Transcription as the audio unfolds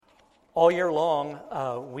All year long,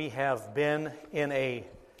 we have been in a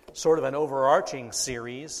sort of an overarching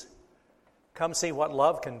series, Come See What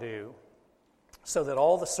Love Can Do, so that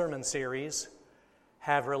all the sermon series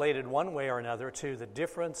have related one way or another to the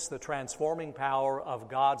difference, the transforming power of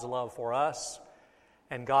God's love for us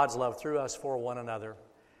and God's love through us for one another.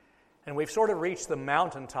 And we've sort of reached the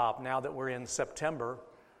mountaintop now that we're in September,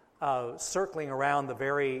 circling around the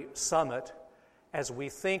very summit as we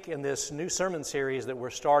think in this new sermon series that we're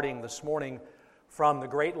starting this morning from the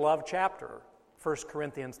great love chapter, 1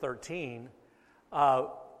 Corinthians 13,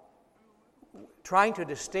 trying to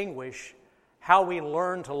distinguish how we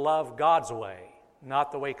learn to love God's way,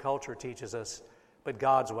 not the way culture teaches us, but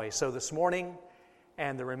God's way. So this morning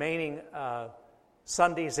and the remaining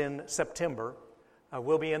Sundays in September,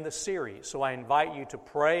 we'll be in this series. So I invite you to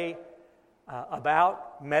pray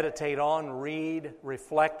about, meditate on, read,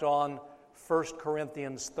 reflect on 1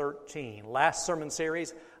 Corinthians 13. Last sermon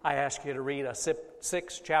series, I asked you to read a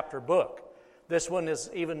 6-chapter book. This one is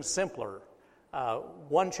even simpler.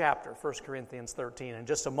 One chapter, 1 Corinthians 13. In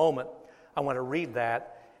just a moment, I want to read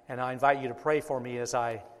that, and I invite you to pray for me as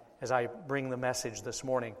I bring the message this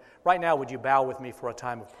morning. Right now, would you bow with me for a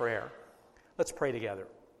time of prayer? Let's pray together.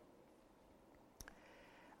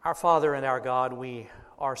 Our Father and our God, we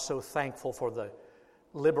are so thankful for the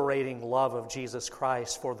liberating love of Jesus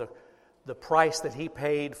Christ, for the price that He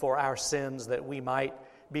paid for our sins that we might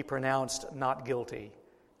be pronounced not guilty,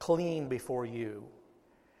 clean before You.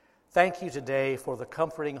 Thank You today for the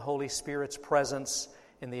comforting Holy Spirit's presence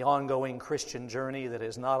in the ongoing Christian journey that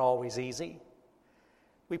is not always easy.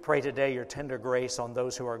 We pray today Your tender grace on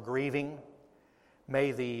those who are grieving.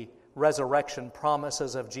 May the resurrection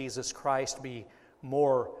promises of Jesus Christ be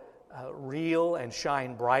more real and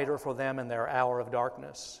shine brighter for them in their hour of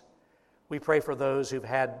darkness. We pray for those who've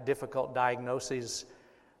had difficult diagnoses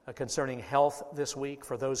concerning health this week,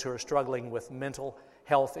 for those who are struggling with mental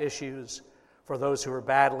health issues, for those who are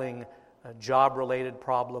battling job-related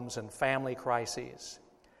problems and family crises,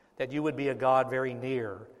 that You would be a God very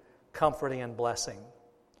near, comforting and blessing.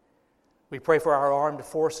 We pray for our armed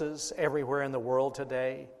forces everywhere in the world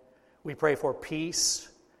today. We pray for peace.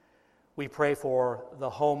 We pray for the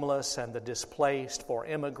homeless and the displaced, for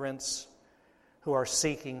immigrants who are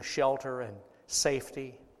seeking shelter and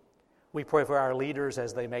safety. We pray for our leaders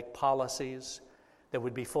as they make policies that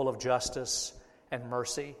would be full of justice and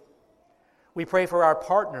mercy. We pray for our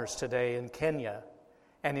partners today in Kenya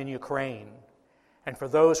and in Ukraine, and for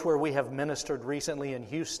those where we have ministered recently in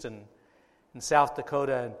Houston, in South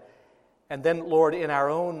Dakota, and then, Lord, in our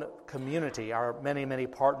own community, our many, many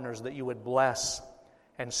partners, that You would bless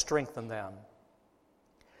and strengthen them.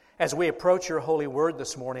 As we approach Your holy word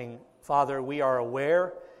this morning, Father, we are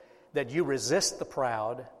aware that You resist the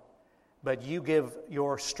proud, but You give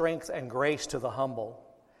Your strength and grace to the humble,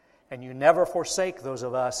 and You never forsake those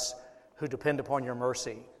of us who depend upon Your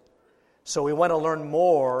mercy. So we want to learn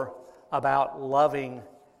more about loving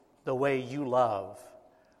the way You love.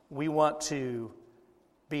 We want to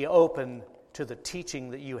be open to the teaching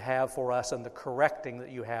that You have for us and the correcting that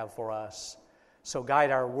You have for us. So guide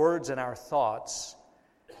our words and our thoughts.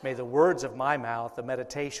 May the words of my mouth, the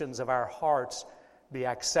meditations of our hearts be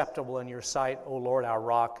acceptable in Your sight, O Lord, our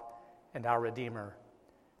rock and our Redeemer.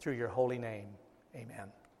 Through Your holy name, amen.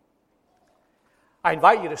 I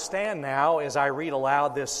invite you to stand now as I read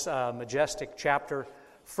aloud this majestic chapter,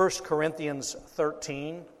 1 Corinthians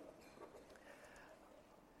 13.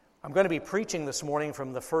 I'm going to be preaching this morning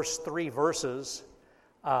from the first 3 verses,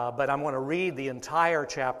 but I'm going to read the entire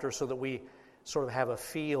chapter so that we sort of have a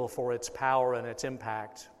feel for its power and its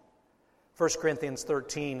impact. 1 Corinthians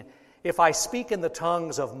 13, if I speak in the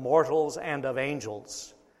tongues of mortals and of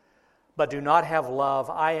angels, but do not have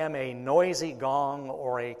love, I am a noisy gong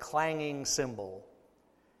or a clanging cymbal.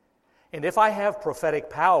 And if I have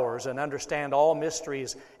prophetic powers and understand all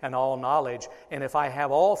mysteries and all knowledge, and if I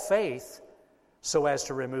have all faith so as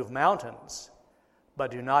to remove mountains,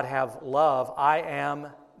 but do not have love, I am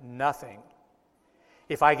nothing.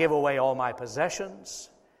 If I give away all my possessions,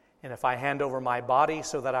 and if I hand over my body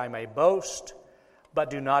so that I may boast, but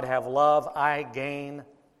do not have love, I gain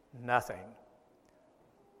nothing.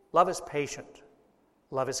 Love is patient.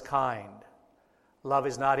 Love is kind. Love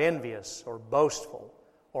is not envious or boastful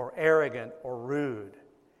or arrogant or rude.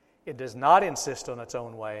 It does not insist on its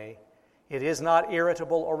own way. It is not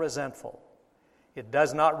irritable or resentful. It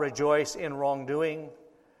does not rejoice in wrongdoing,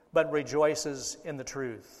 but rejoices in the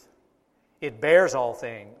truth. It bears all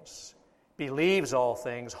things, believes all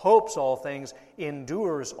things, hopes all things,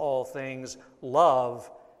 endures all things. Love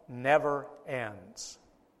never ends.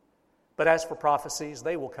 But as for prophecies,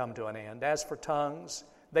 they will come to an end. As for tongues,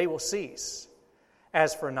 they will cease.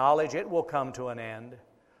 As for knowledge, it will come to an end.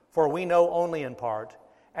 For we know only in part,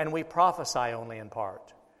 and we prophesy only in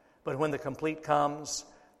part. But when the complete comes,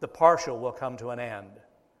 the partial will come to an end.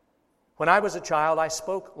 When I was a child, I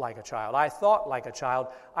spoke like a child. I thought like a child.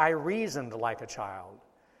 I reasoned like a child.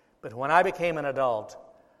 But when I became an adult,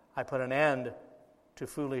 I put an end to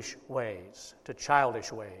foolish ways, to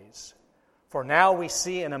childish ways. For now we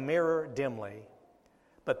see in a mirror dimly,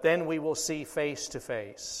 but then we will see face to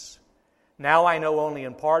face. Now I know only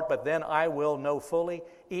in part, but then I will know fully,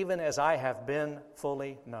 even as I have been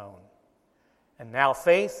fully known. And now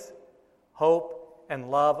faith, hope,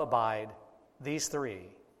 and love abide, these three.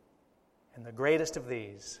 And the greatest of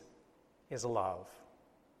these is love.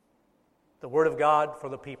 The word of God for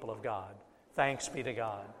the people of God. Thanks be to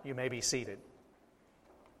God. You may be seated.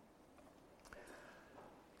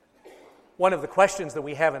 One of the questions that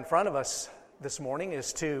we have in front of us this morning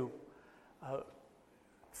is to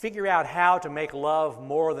figure out how to make love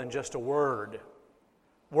more than just a word.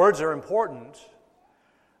 Words are important,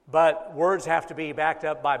 but words have to be backed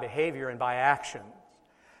up by behavior and by action.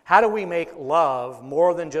 How do we make love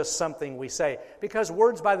more than just something we say? Because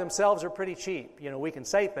words by themselves are pretty cheap. You know, we can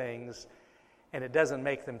say things and it doesn't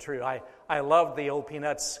make them true. I loved the old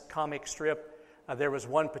Peanuts comic strip. There was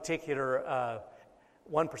one particular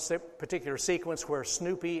sequence where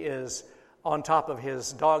Snoopy is on top of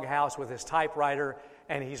his doghouse with his typewriter,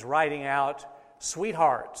 and he's writing out,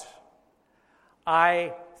 "Sweetheart,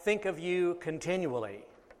 I think of you continually.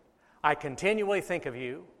 I continually think of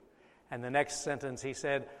you." And the next sentence he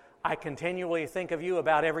said, "I continually think of you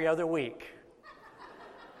about every other week."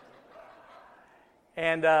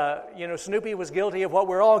 And, Snoopy was guilty of what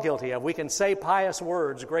we're all guilty of. We can say pious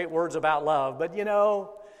words, great words about love, but,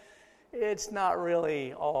 it's not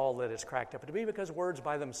really all that it's cracked up to be, because words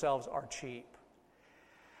by themselves are cheap.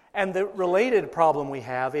 And the related problem we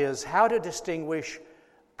have is how to distinguish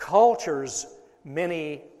culture's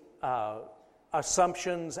many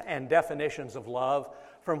assumptions and definitions of love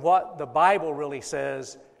from what the Bible really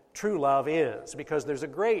says true love is, because there's a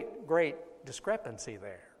great, great discrepancy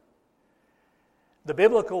there. The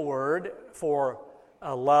biblical word for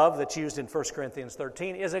love that's used in 1 Corinthians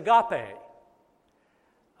 13 is agape.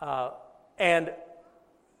 And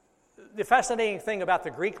the fascinating thing about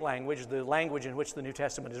the Greek language, the language in which the New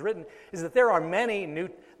Testament is written, is that there are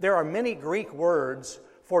many Greek words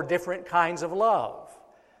for different kinds of love.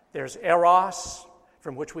 There's eros,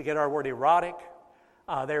 from which we get our word erotic.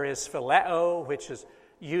 There is phileo, which is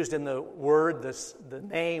used in the word, the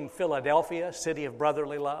name Philadelphia, city of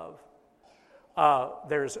brotherly love.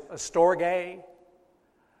 There's storge,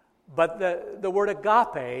 but the word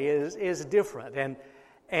agape is different.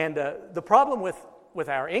 And the problem with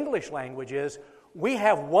our English language is we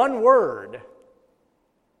have one word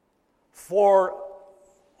for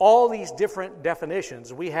all these different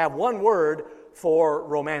definitions. We have one word for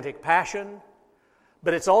romantic passion,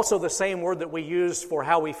 but it's also the same word that we use for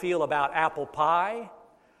how we feel about apple pie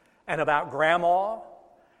and about grandma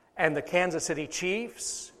and the Kansas City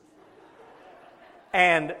Chiefs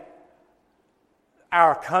and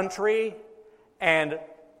our country and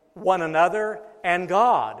one another and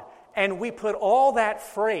God. And we put all that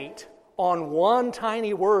freight on one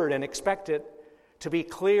tiny word and expect it to be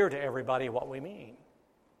clear to everybody what we mean.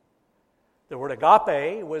 The word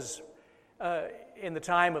agape was, in the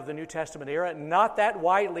time of the New Testament era, not that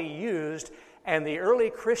widely used, and the early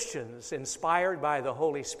Christians, inspired by the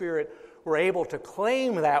Holy Spirit, were able to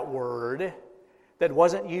claim that word that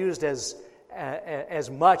wasn't used as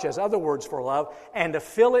much as other words for love, and to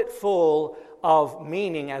fill it full of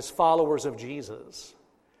meaning as followers of Jesus.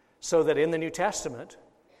 So that in the New Testament,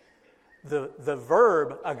 the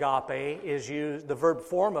verb agape is used, the verb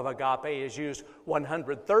form of agape is used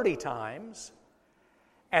 130 times,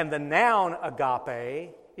 and the noun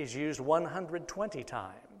agape is used 120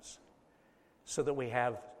 times, so that we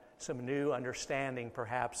have some new understanding,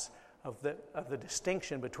 perhaps, of the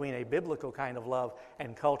distinction between a biblical kind of love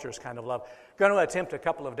and culture's kind of love. I'm going to attempt a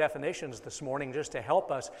couple of definitions this morning just to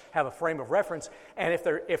help us have a frame of reference. And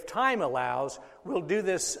if time allows, we'll do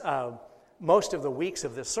this most of the weeks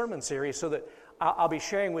of this sermon series, so that I'll be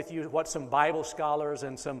sharing with you what some Bible scholars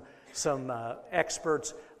and some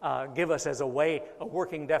experts give us as a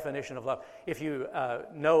working definition of love. If you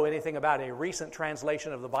know anything about a recent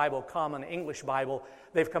translation of the Bible, Common English Bible,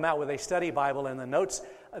 they've come out with a study Bible. In the notes,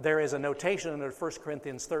 there is a notation under 1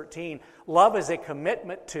 Corinthians 13. Love is a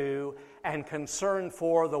commitment to and concern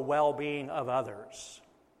for the well-being of others.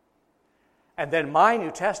 And then my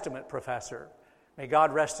New Testament professor, may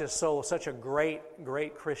God rest his soul, such a great,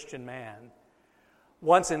 great Christian man,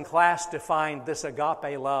 once in class defined this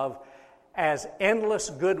agape love as endless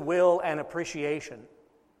goodwill and appreciation,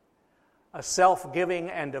 a self-giving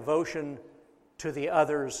and devotion to the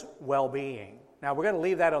other's well-being. Now, we're going to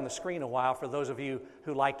leave that on the screen a while for those of you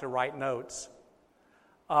who like to write notes.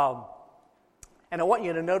 And I want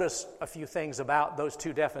you to notice a few things about those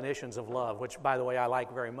two definitions of love, which, by the way, I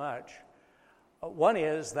like very much. One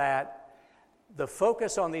is that the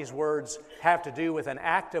focus on these words have to do with an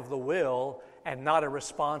act of the will and not a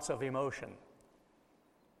response of emotion.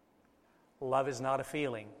 Love is not a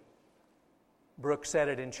feeling. Brooke said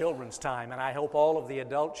it in children's time, and I hope all of the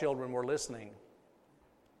adult children were listening.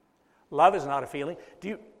 Love is not a feeling.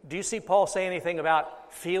 Do you see Paul say anything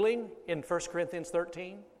about feeling in 1 Corinthians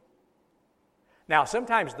 13? Now,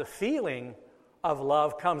 sometimes the feeling of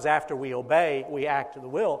love comes after we obey, we act of the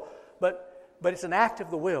will, but it's an act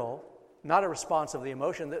of the will, not a response of the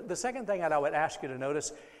emotion. The second thing that I would ask you to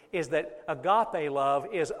notice is that agape love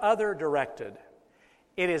is other-directed.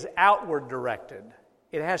 It is outward-directed.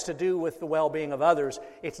 It has to do with the well-being of others.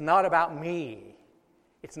 It's not about me.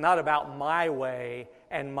 It's not about my way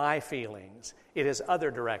and my feelings. It is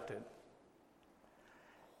other-directed.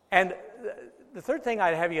 And the third thing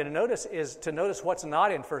I'd have you to notice is to notice what's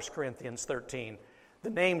not in 1 Corinthians 13. The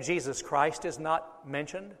name Jesus Christ is not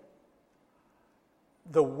mentioned.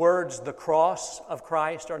 The words, the cross of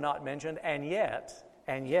Christ, are not mentioned. And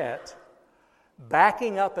yet,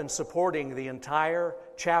 backing up and supporting the entire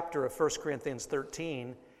chapter of 1 Corinthians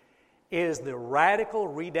 13 is the radical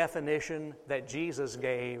redefinition that Jesus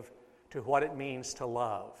gave to what it means to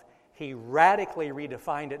love. He radically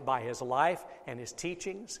redefined it by his life and his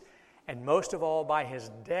teachings, and most of all by his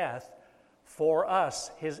death for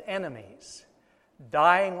us, his enemies,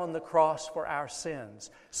 dying on the cross for our sins,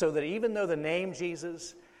 so that even though the name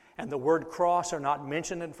Jesus and the word cross are not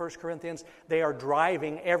mentioned in 1 Corinthians, they are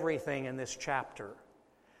driving everything in this chapter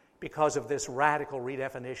because of this radical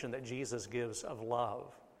redefinition that Jesus gives of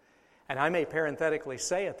love. And I may parenthetically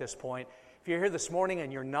say at this point, if you're here this morning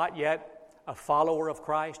and you're not yet a follower of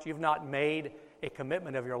Christ, you've not made a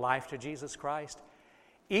commitment of your life to Jesus Christ,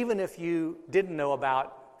 even if you didn't know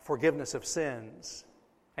about forgiveness of sins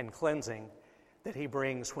and cleansing that he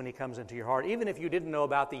brings when he comes into your heart, even if you didn't know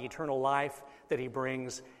about the eternal life that he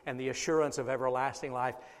brings and the assurance of everlasting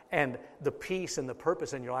life and the peace and the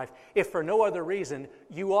purpose in your life, if for no other reason,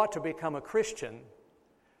 you ought to become a Christian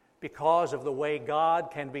because of the way God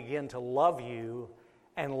can begin to love you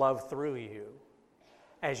and love through you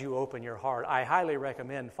as you open your heart. I highly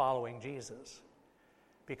recommend following Jesus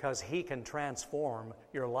because he can transform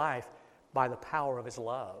your life by the power of his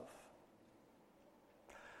love.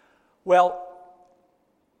 Well,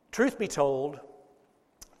 truth be told,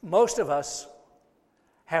 most of us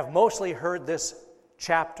have mostly heard this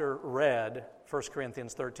chapter read, 1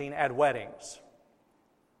 Corinthians 13, at weddings.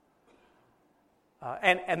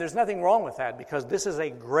 And there's nothing wrong with that because this is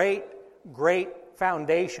a great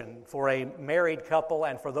foundation for a married couple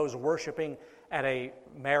and for those worshiping at a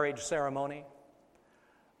marriage ceremony.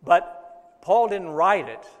 But Paul didn't write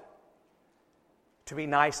it to be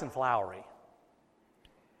nice and flowery.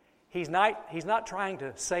 He's not trying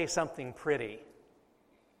to say something pretty.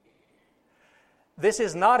 This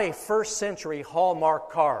is not a first century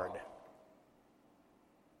Hallmark card.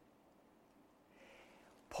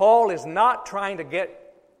 Paul is not trying to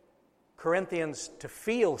get Corinthians to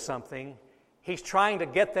feel something. He's trying to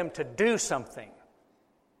get them to do something.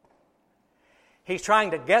 He's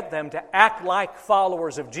trying to get them to act like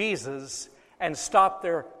followers of Jesus and stop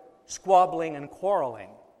their squabbling and quarreling.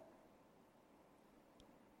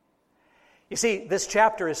 You see, this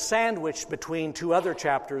chapter is sandwiched between two other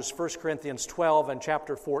chapters, 1 Corinthians 12 and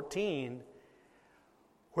chapter 14,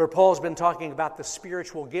 where Paul's been talking about the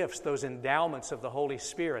spiritual gifts, those endowments of the Holy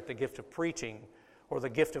Spirit, the gift of preaching, or the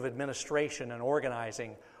gift of administration and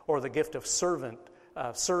organizing, or the gift of serving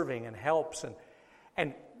and helps.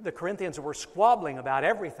 And the Corinthians were squabbling about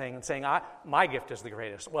everything and saying, my gift is the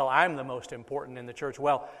greatest. Well, I'm the most important in the church.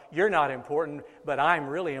 Well, you're not important, but I'm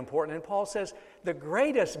really important. And Paul says, the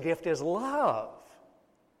greatest gift is love.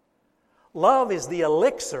 Love is the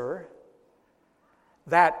elixir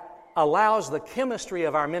that allows the chemistry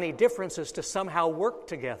of our many differences to somehow work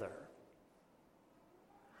together.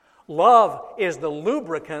 Love is the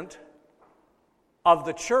lubricant of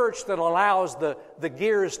the church that allows the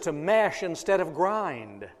gears to mesh instead of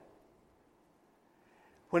grind.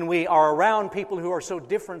 When we are around people who are so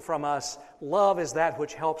different from us, love is that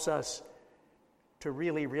which helps us to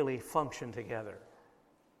really, really function together.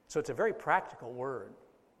 So it's a very practical word.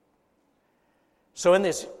 So in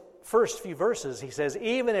this first few verses, he says,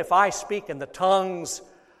 even if I speak in the tongues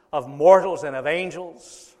of mortals and of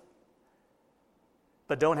angels,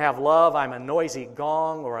 but don't have love, I'm a noisy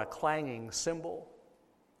gong or a clanging cymbal.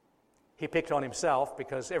 He picked on himself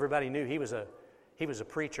because everybody knew he was a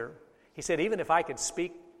preacher. He said, even if I could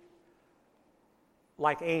speak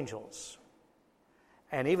like angels,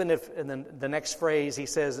 and even if, and then the next phrase he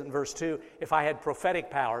says in verse 2, if I had prophetic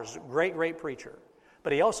powers, great preacher.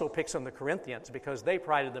 But he also picks on the Corinthians because they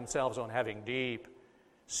prided themselves on having deep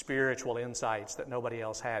spiritual insights that nobody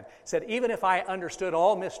else had. He said, even if I understood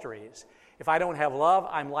all mysteries, if I don't have love,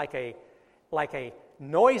 I'm like a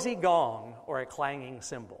noisy gong or a clanging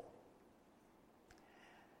cymbal.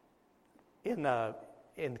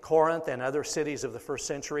 In Corinth and other cities of the first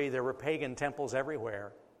century, there were pagan temples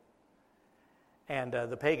everywhere. And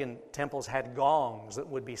the pagan temples had gongs that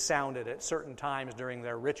would be sounded at certain times during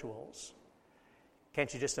their rituals.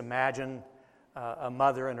 Can't you just imagine a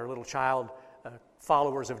mother and her little child,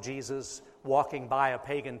 followers of Jesus, walking by a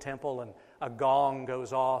pagan temple, and a gong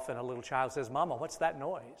goes off and a little child says, Mama, what's that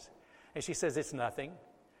noise? And she says, it's nothing.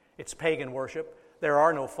 It's pagan worship. There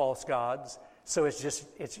are no false gods. So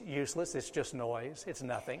it's useless. It's just noise. It's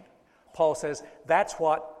nothing. Paul says that's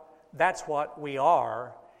what we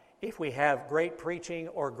are if we have great preaching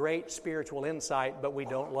or great spiritual insight, but we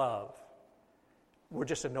don't love. We're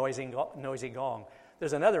just a noisy gong.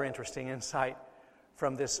 There's another interesting insight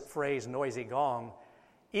from this phrase, noisy gong.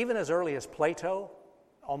 Even as early as Plato,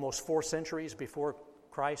 almost 4 centuries before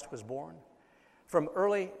Christ was born, from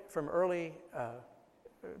early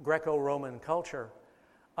Greco-Roman culture,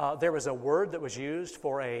 there was a word that was used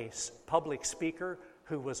for a public speaker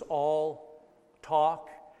who was all talk,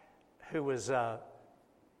 who was a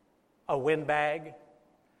windbag,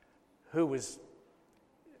 who was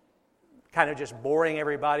kind of just boring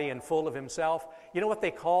everybody and full of himself. You know what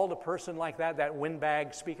they called a person like that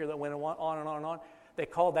windbag speaker that went on and on and on? They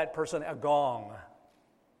called that person a gong.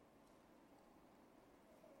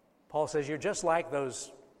 Paul says, you're just like those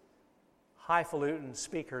highfalutin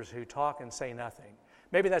speakers who talk and say nothing.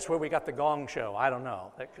 Maybe that's where we got the Gong Show. I don't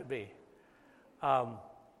know. That could be.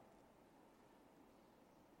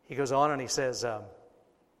 He goes on and he says,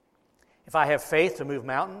 if I have faith to move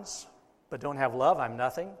mountains, but don't have love, I'm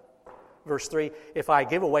nothing. Verse 3, if I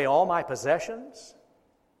give away all my possessions.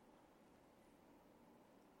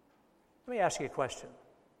 Let me ask you a question.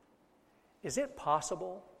 Is it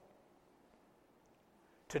possible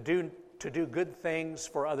to do good things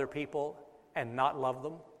for other people and not love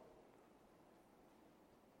them?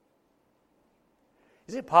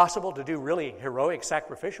 Is it possible to do really heroic,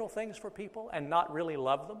 sacrificial things for people and not really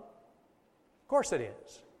love them? Of course it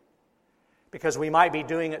is. Because we might be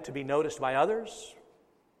doing it to be noticed by others.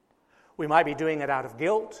 We might be doing it out of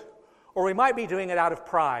guilt. Or we might be doing it out of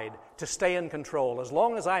pride to stay in control. As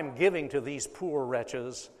long as I'm giving to these poor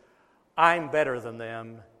wretches, I'm better than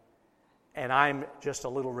them, and I'm just a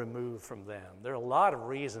little removed from them. There are a lot of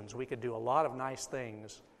reasons we could do a lot of nice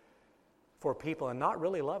things for people and not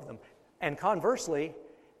really love them. And conversely,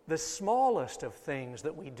 the smallest of things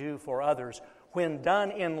that we do for others, when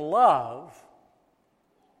done in love,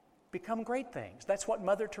 become great things. That's what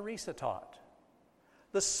Mother Teresa taught.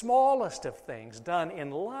 The smallest of things done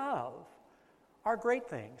in love are great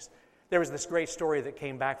things. There was this great story that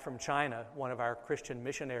came back from China. One of our Christian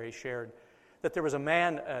missionaries shared that there was a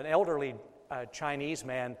man, an elderly Chinese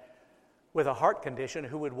man with a heart condition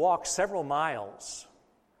who would walk several miles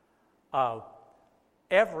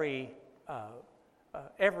every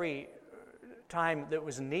time that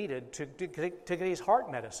was needed to get his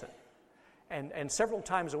heart medicine. And several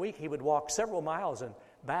times a week he would walk several miles and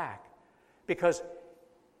back because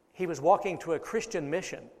he was walking to a Christian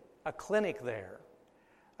mission, a clinic there,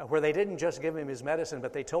 where they didn't just give him his medicine,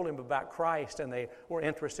 but they told him about Christ and they were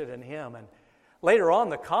interested in him. And later on,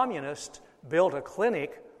 the communists built a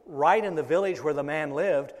clinic right in the village where the man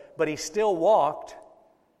lived, but he still walked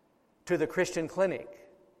to the Christian clinic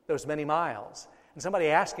those many miles. And somebody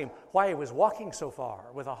asked him why he was walking so far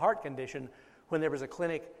with a heart condition when there was a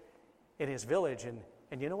clinic in his village.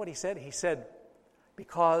 And you know what he said? He said,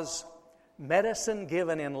 because medicine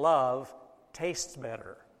given in love tastes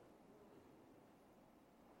better.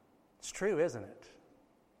 It's true, isn't it?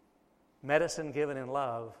 Medicine given in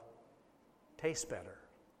love tastes better.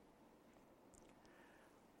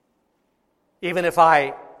 Even if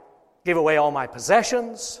I give away all my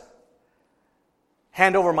possessions,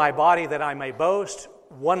 hand over my body that I may boast,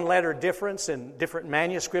 one letter difference in different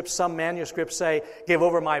manuscripts. Some manuscripts say, give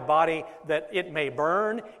over my body that it may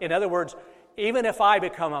burn. In other words, even if I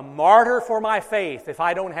become a martyr for my faith, if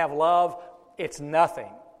I don't have love, it's nothing.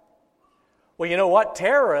 Well, you know what?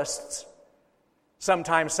 Terrorists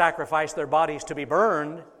sometimes sacrifice their bodies to be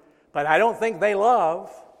burned, but I don't think they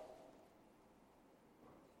love.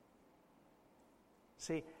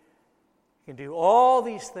 See, you can do all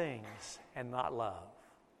these things and not love.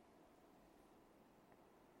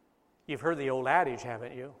 You've heard the old adage,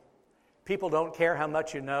 haven't you? People don't care how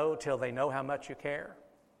much you know till they know how much you care.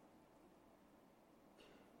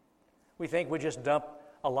 We think we just dump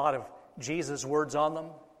a lot of Jesus' words on them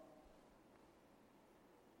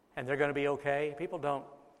and they're going to be okay. People don't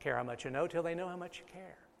care how much you know till they know how much you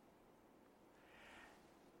care.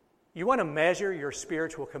 You want to measure your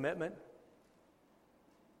spiritual commitment?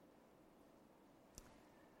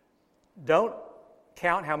 Don't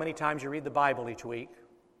count how many times you read the Bible each week,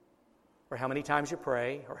 or how many times you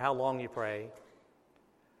pray, or how long you pray.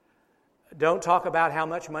 Don't talk about how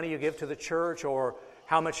much money you give to the church or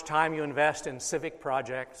how much time you invest in civic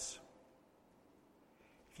projects.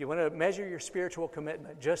 If you want to measure your spiritual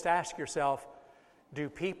commitment, just ask yourself, do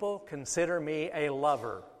people consider me a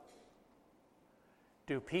lover?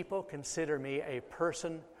 Do people consider me a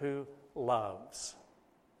person who loves?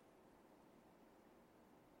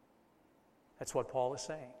 That's what Paul is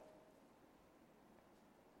saying.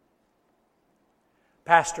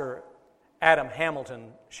 Pastor Adam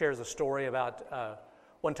Hamilton shares a story about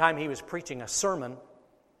one time he was preaching a sermon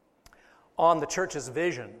on the church's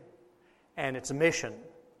vision and its mission.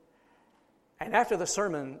 And after the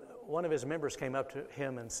sermon, one of his members came up to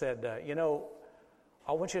him and said,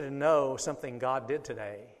 I want you to know something God did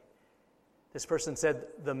today. This person said,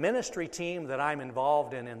 the ministry team that I'm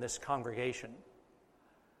involved in this congregation,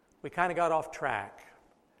 we kind of got off track.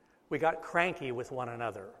 We got cranky with one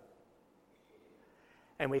another.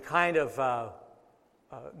 And we kind of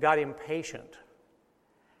got impatient.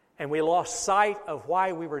 And we lost sight of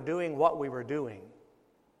why we were doing what we were doing.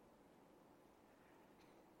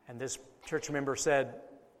 And this church member said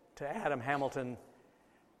to Adam Hamilton,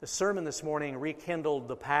 the sermon this morning rekindled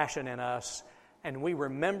the passion in us, and we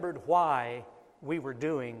remembered why we were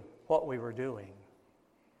doing what we were doing.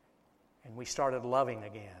 And we started loving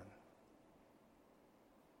again.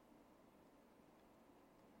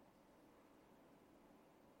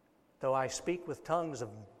 Though I speak with tongues of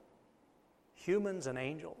humans and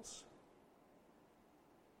angels,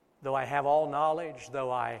 though I have all knowledge, though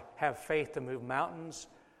I have faith to move mountains,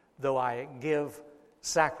 though I give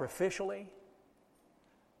sacrificially,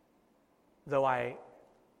 though I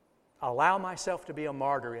allow myself to be a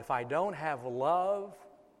martyr, if I don't have love,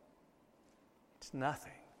 it's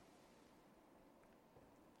nothing.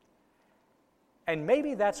 And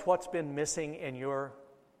maybe that's what's been missing in your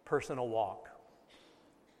personal walk.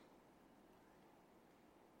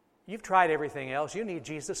 You've tried everything else. You need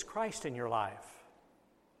Jesus Christ in your life.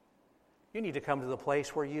 You need to come to the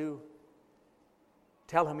place where you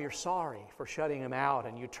tell Him you're sorry for shutting Him out,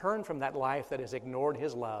 and you turn from that life that has ignored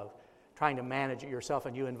His love, trying to manage it yourself,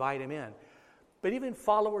 and you invite Him in. But even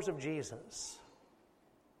followers of Jesus,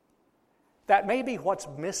 that may be what's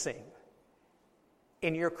missing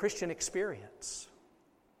in your Christian experience.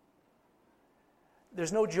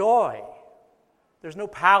 There's no joy. There's no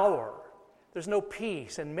power. There's no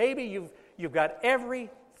peace. And maybe you've got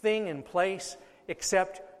everything in place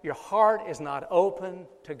except your heart is not open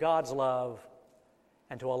to God's love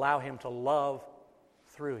and to allow Him to love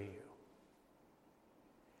through you.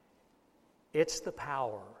 It's the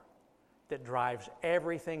power that drives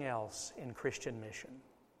everything else in Christian mission.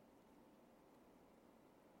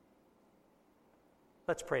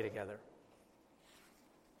 Let's pray together.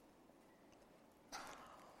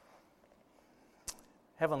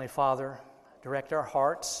 Heavenly Father, direct our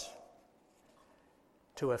hearts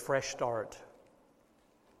to a fresh start,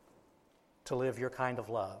 to live your kind of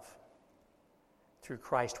love. Through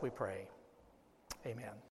Christ we pray. Amen.